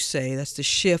trend, as you say, that's the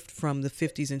shift from the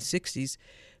 50s and 60s,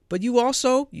 but you're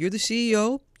the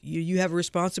CEO, you have a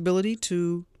responsibility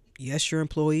to, yes, your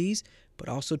employees, but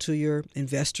also to your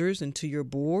investors and to your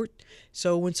board.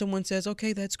 So when someone says,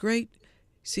 okay, that's great,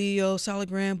 CEO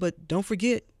Salagram, but don't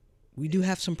forget, we do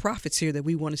have some profits here that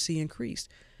we want to see increased.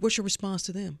 What's your response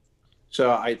to them?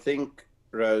 So I think,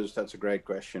 Rose, that's a great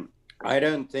question. I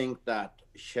don't think that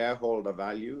shareholder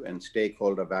value and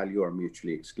stakeholder value are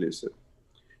mutually exclusive.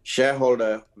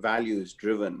 Shareholder value is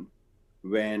driven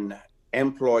when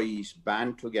employees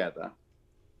band together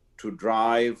to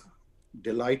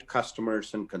delight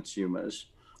customers and consumers,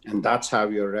 and that's how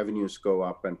your revenues go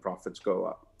up and profits go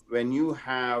up. When you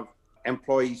have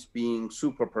employees being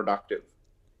super productive,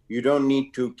 you don't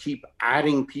need to keep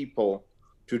adding people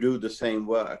to do the same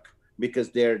work because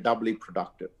they're doubly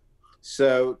productive.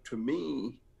 So to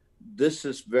me, this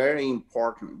is very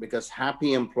important because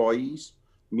happy employees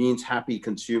means happy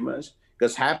consumers,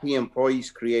 because happy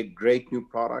employees create great new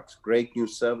products, great new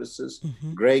services,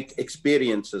 great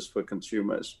experiences for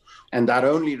consumers. And that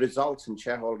only results in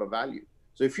shareholder value.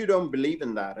 So if you don't believe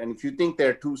in that, and if you think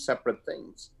they're two separate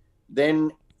things,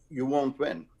 then you won't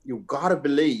win. You've got to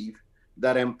believe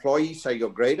that employees are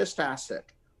your greatest asset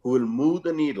who will move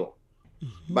the needle.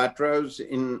 But Rose,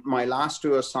 in my last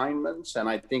two assignments, and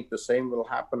I think the same will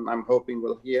happen, I'm hoping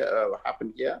will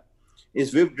happen here,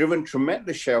 is we've driven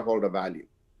tremendous shareholder value.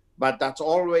 But that's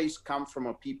always come from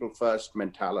a people-first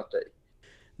mentality.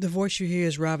 The voice you hear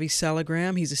is Ravi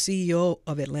Salagram. He's the CEO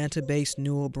of Atlanta-based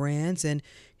Newell Brands, and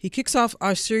he kicks off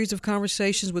our series of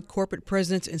conversations with corporate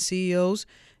presidents and CEOs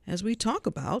as we talk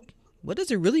about what does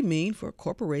it really mean for a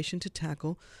corporation to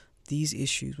tackle these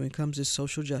issues when it comes to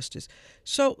social justice.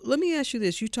 So let me ask you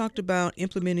this. You talked about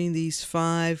implementing these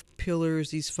 5 pillars,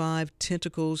 these 5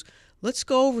 tentacles. Let's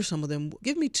go over some of them.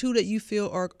 Give me 2 that you feel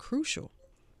are crucial.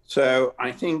 So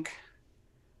I think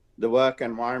the work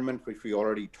environment, which we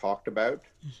already talked about,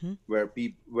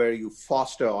 where you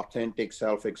foster authentic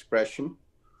self-expression,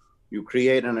 you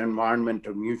create an environment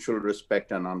of mutual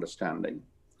respect and understanding.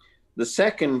 The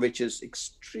second, which is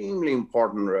extremely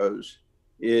important, Rose,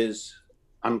 is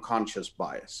unconscious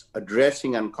bias,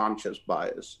 addressing unconscious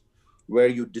bias, where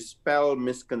you dispel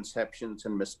misconceptions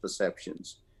and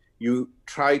misperceptions. You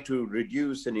try to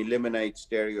reduce and eliminate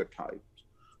stereotypes.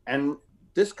 And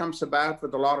this comes about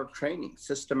with a lot of training,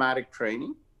 systematic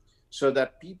training, so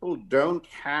that people don't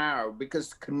have,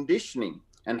 because conditioning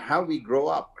and how we grow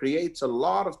up creates a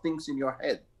lot of things in your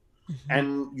head.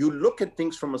 And you look at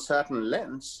things from a certain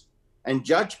lens and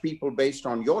judge people based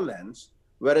on your lens,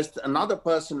 whereas another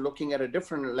person looking at a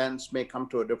different lens may come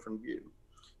to a different view.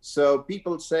 So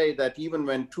people say that even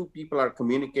when 2 people are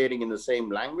communicating in the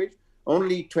same language,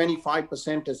 only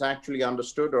 25% is actually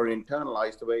understood or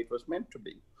internalized the way it was meant to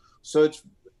be. So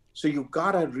you've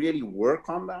got to really work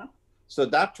on that. So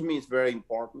that to me is very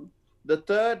important. The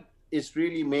third is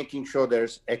really making sure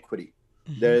there's equity.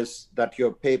 There's that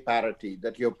your pay parity,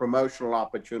 that your promotional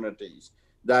opportunities,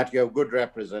 that you have good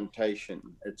representation,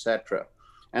 etc.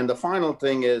 And the final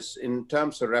thing is, in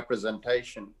terms of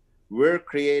representation, we're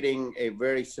creating a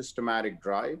very systematic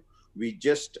drive.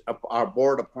 Our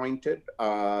board appointed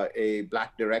a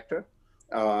Black director,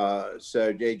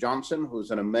 Sir Jay Johnson,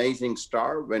 who's an amazing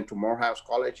star, went to Morehouse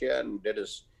College here and did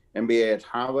his MBA at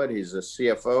Harvard. He's a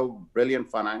CFO,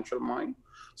 brilliant financial mind.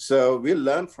 So we'll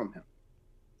learn from him.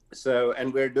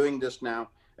 And we're doing this now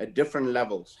at different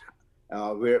levels.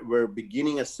 We're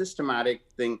beginning a systematic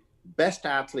thing. Best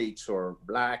athletes or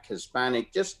Black,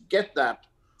 Hispanic, just get that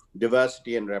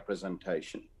diversity and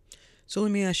representation. So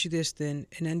let me ask you this then,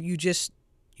 and then you're just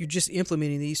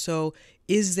implementing these. So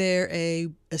is there a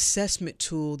assessment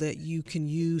tool that you can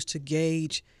use to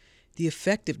gauge the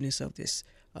effectiveness of this?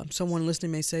 Someone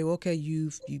listening may say, well, okay,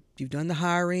 you've done the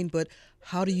hiring, but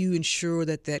how do you ensure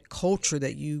that culture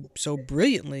that you so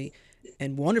brilliantly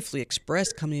and wonderfully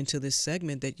expressed coming into this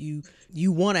segment that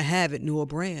you want to have at Newell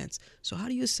Brands? So how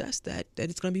do you assess that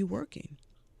it's going to be working?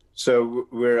 So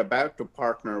we're about to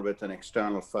partner with an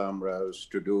external firm, Rose,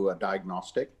 to do a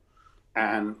diagnostic,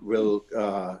 and we'll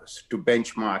to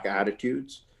benchmark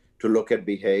attitudes, to look at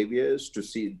behaviors,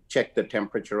 to check the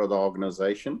temperature of the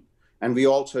organization. And we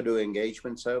also do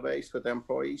engagement surveys with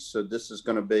employees. So this is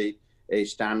going to be a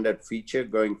standard feature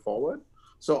going forward.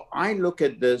 So I look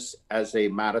at this as a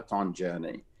marathon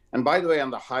journey. And by the way,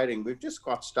 on the hiring, we've just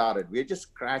got started. We're just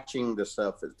scratching the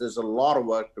surface. There's a lot of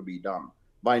work to be done.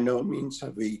 By no means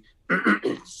have we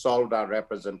solved our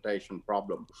representation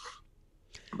problem.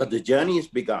 But the journey has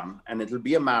begun, and it'll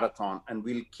be a marathon, and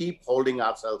we'll keep holding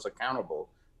ourselves accountable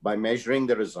by measuring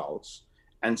the results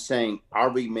and saying, are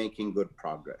we making good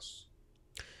progress?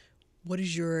 What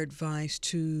is your advice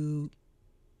to,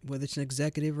 whether it's an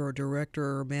executive or a director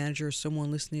or a manager or someone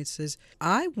listening that says,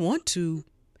 I want to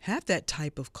have that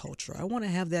type of culture. I want to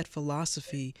have that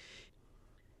philosophy.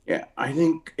 Yeah, I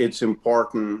think it's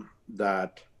important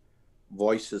that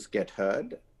voices get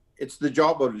heard. It's the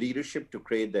job of leadership to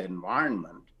create the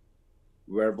environment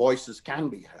where voices can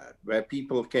be heard, where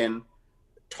people can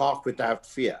talk without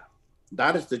fear.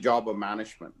 That is the job of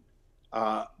management.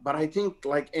 But I think,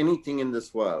 like anything in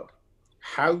this world,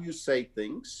 how you say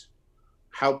things,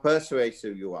 how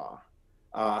persuasive you are,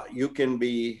 you can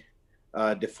be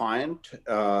defiant,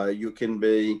 you can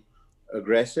be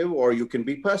aggressive, or you can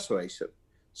be persuasive.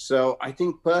 So I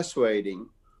think persuading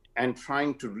and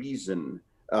trying to reason,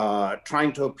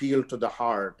 trying to appeal to the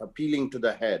heart, appealing to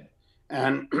the head,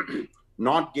 and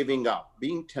not giving up,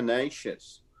 being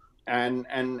tenacious, and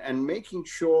making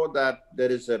sure that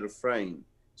there is a refrain.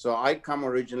 So I come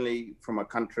originally from a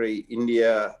country,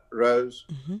 India, Rose,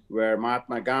 where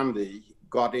Mahatma Gandhi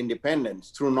got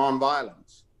independence through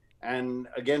nonviolence and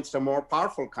against a more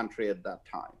powerful country at that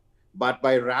time. But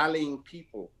by rallying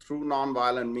people through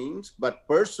nonviolent means, but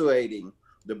persuading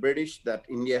the British that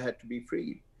India had to be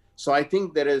freed. So I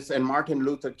think there is, and Martin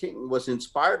Luther King was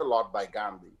inspired a lot by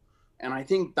Gandhi. And I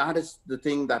think that is the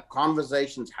thing, that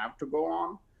conversations have to go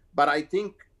on. But I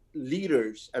think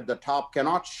leaders at the top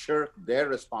cannot shirk their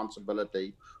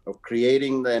responsibility of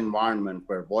creating the environment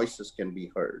where voices can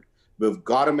be heard. We've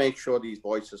got to make sure these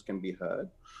voices can be heard.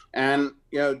 And,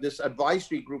 this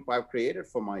advisory group I've created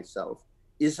for myself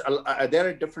is, they're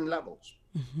at different levels.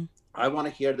 I want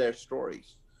to hear their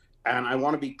stories, and I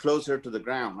want to be closer to the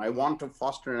ground. I want to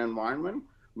foster an environment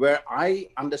where I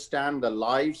understand the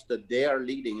lives that they are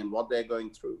leading and what they're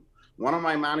going through. One of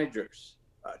my managers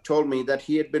told me that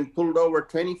he had been pulled over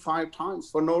 25 times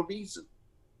for no reason,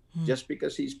 just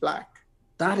because he's Black.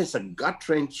 That is a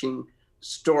gut-wrenching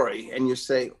story. And you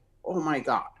say, oh my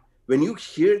God, when you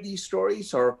hear these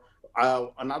stories, or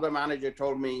another manager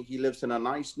told me he lives in a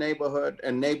nice neighborhood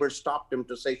and neighbors stopped him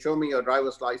to say, show me your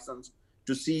driver's license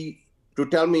to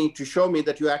show me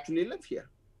that you actually live here.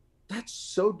 That's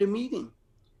so demeaning.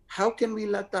 How can we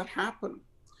let that happen?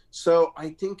 So I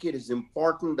think it is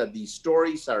important that these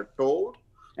stories are told,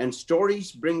 and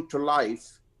stories bring to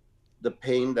life the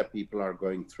pain that people are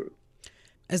going through.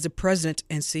 As the president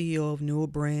and CEO of Newell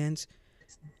Brands,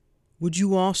 would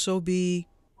you also be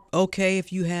okay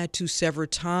if you had to sever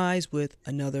ties with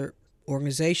another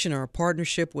organization or a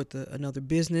partnership with another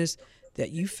business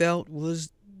that you felt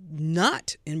was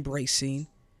not embracing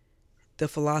the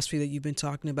philosophy that you've been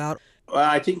talking about? Well,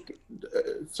 I think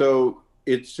so.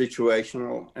 It's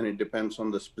situational, and it depends on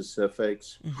the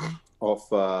specifics of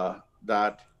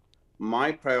that.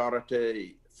 My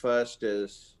priority first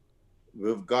is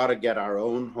we've got to get our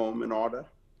own home in order,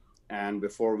 and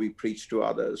before we preach to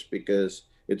others, because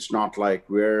it's not like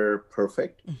we're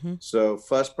perfect. So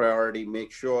first priority,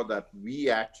 make sure that we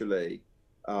actually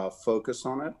focus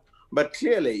on it. But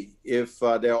clearly, if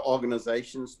there are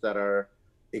organizations that are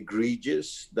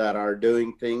egregious, that are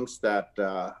doing things that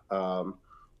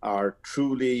are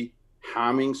truly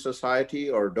harming society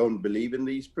or don't believe in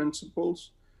these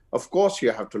principles, of course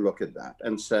you have to look at that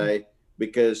and say,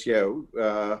 because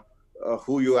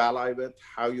who you ally with,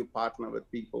 how you partner with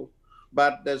people.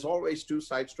 But there's always two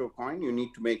sides to a coin. You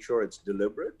need to make sure it's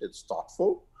deliberate, it's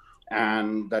thoughtful,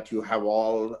 and that you have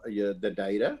all the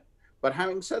data. But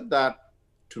having said that,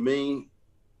 to me,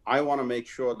 I want to make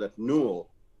sure that Newell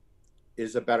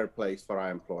is a better place for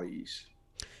our employees.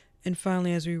 And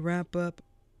finally, as we wrap up,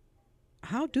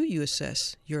 how do you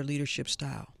assess your leadership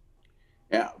style?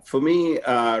 Yeah, for me,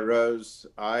 Rose,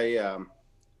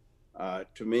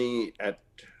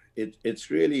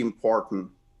 it's really important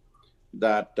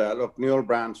that, look, Newell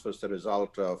Brands was the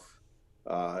result of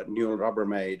Newell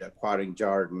Rubbermaid acquiring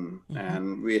Jarden,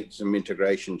 and we had some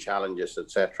integration challenges,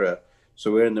 etc.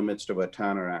 So we're in the midst of a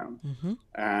turnaround.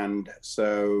 And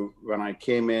so when I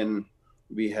came in,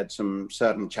 we had some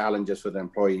certain challenges with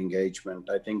employee engagement.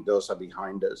 I think those are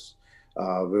behind us.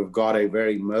 We've got a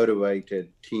very motivated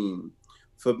team.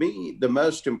 For me, the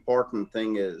most important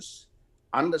thing is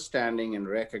understanding and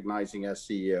recognizing as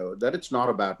CEO that it's not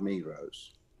about me,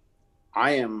 Rose.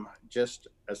 I am just,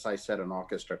 as I said, an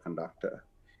orchestra conductor.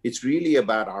 It's really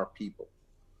about our people.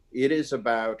 It is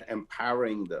about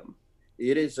empowering them.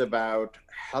 It is about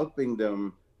helping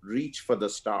them reach for the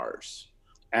stars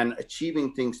and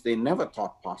achieving things they never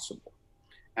thought possible.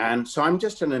 And so I'm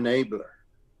just an enabler.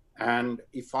 And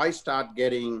if I start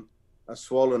getting a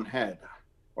swollen head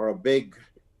or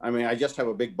I just have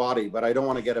a big body, but I don't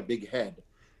want to get a big head.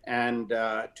 And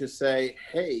to say,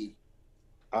 hey,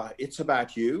 it's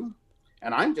about you.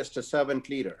 And I'm just a servant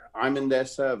leader. I'm in their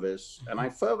service. And I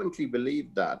fervently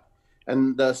believe that.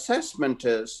 And the assessment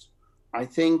is, I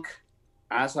think,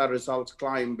 as our results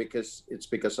climb, because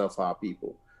of our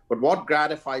people. But what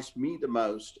gratifies me the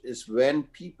most is when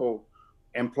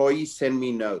employees send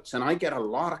me notes, and I get a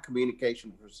lot of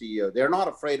communication from CEO. They're not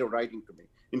afraid of writing to me.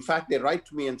 In fact, they write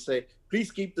to me and say, please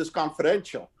keep this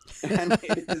confidential. And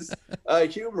it is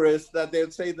humorous that they'll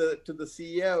say to the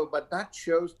CEO, but that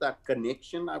shows that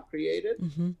connection I've created,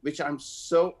 which I'm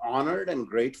so honored and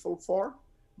grateful for,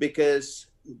 because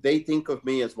they think of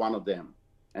me as one of them.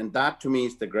 And that to me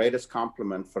is the greatest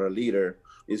compliment for a leader,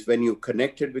 is when you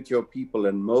connected with your people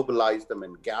and mobilize them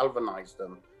and galvanize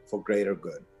them for greater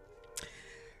good.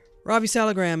 Ravi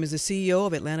Saligram is the CEO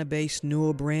of Atlanta-based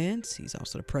Newell Brands. He's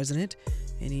also the president,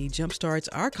 and he jumpstarts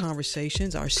our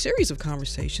series of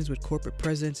conversations with corporate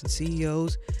presidents and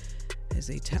CEOs as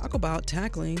they talk about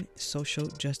tackling social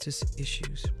justice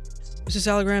issues. Mr.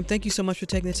 Saligram, thank you so much for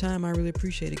taking the time. I really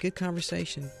appreciate it. Good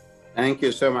conversation. Thank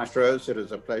you so much, Rose. It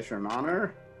was a pleasure and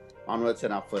honor. Onwards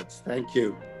and upwards. Thank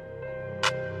you.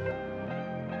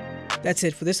 That's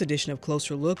it for this edition of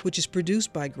Closer Look, which is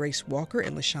produced by Grace Walker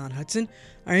and LaShawn Hudson.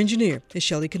 Our engineer is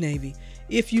Shelley Canavy.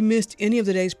 If you missed any of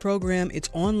today's program, it's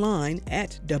online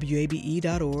at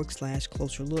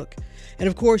wabe.org/closerlook. And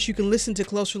of course, you can listen to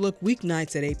Closer Look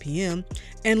weeknights at 8 p.m.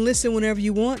 and listen whenever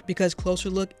you want, because Closer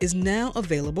Look is now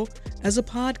available as a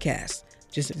podcast.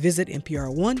 Just visit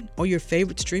NPR One or your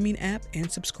favorite streaming app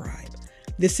and subscribe.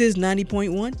 This is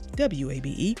 90.1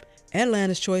 WABE,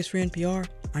 Atlanta's Choice for NPR.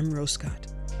 I'm Rose Scott.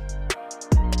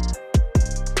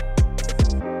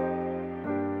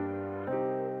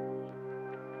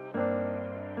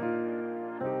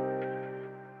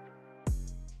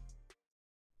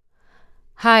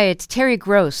 Hi, it's Terry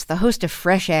Gross, the host of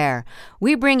Fresh Air.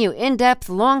 We bring you in-depth,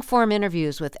 long-form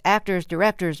interviews with actors,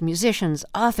 directors, musicians,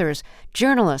 authors,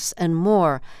 journalists, and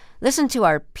more. Listen to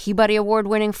our Peabody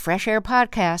Award-winning Fresh Air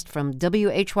podcast from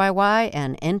WHYY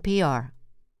and NPR.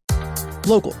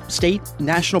 Local, state,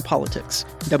 national politics.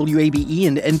 WABE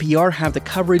and NPR have the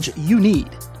coverage you need.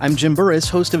 I'm Jim Burris,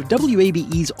 host of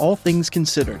WABE's All Things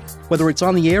Considered. Whether it's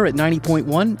on the air at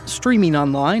 90.1, streaming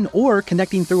online, or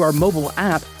connecting through our mobile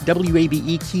app,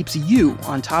 WABE keeps you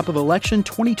on top of election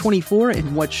 2024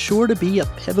 in what's sure to be a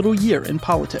pivotal year in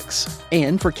politics.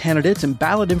 And for candidates and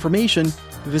ballot information,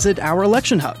 visit our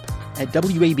election hub at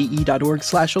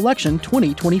wabe.org/election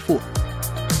 2024.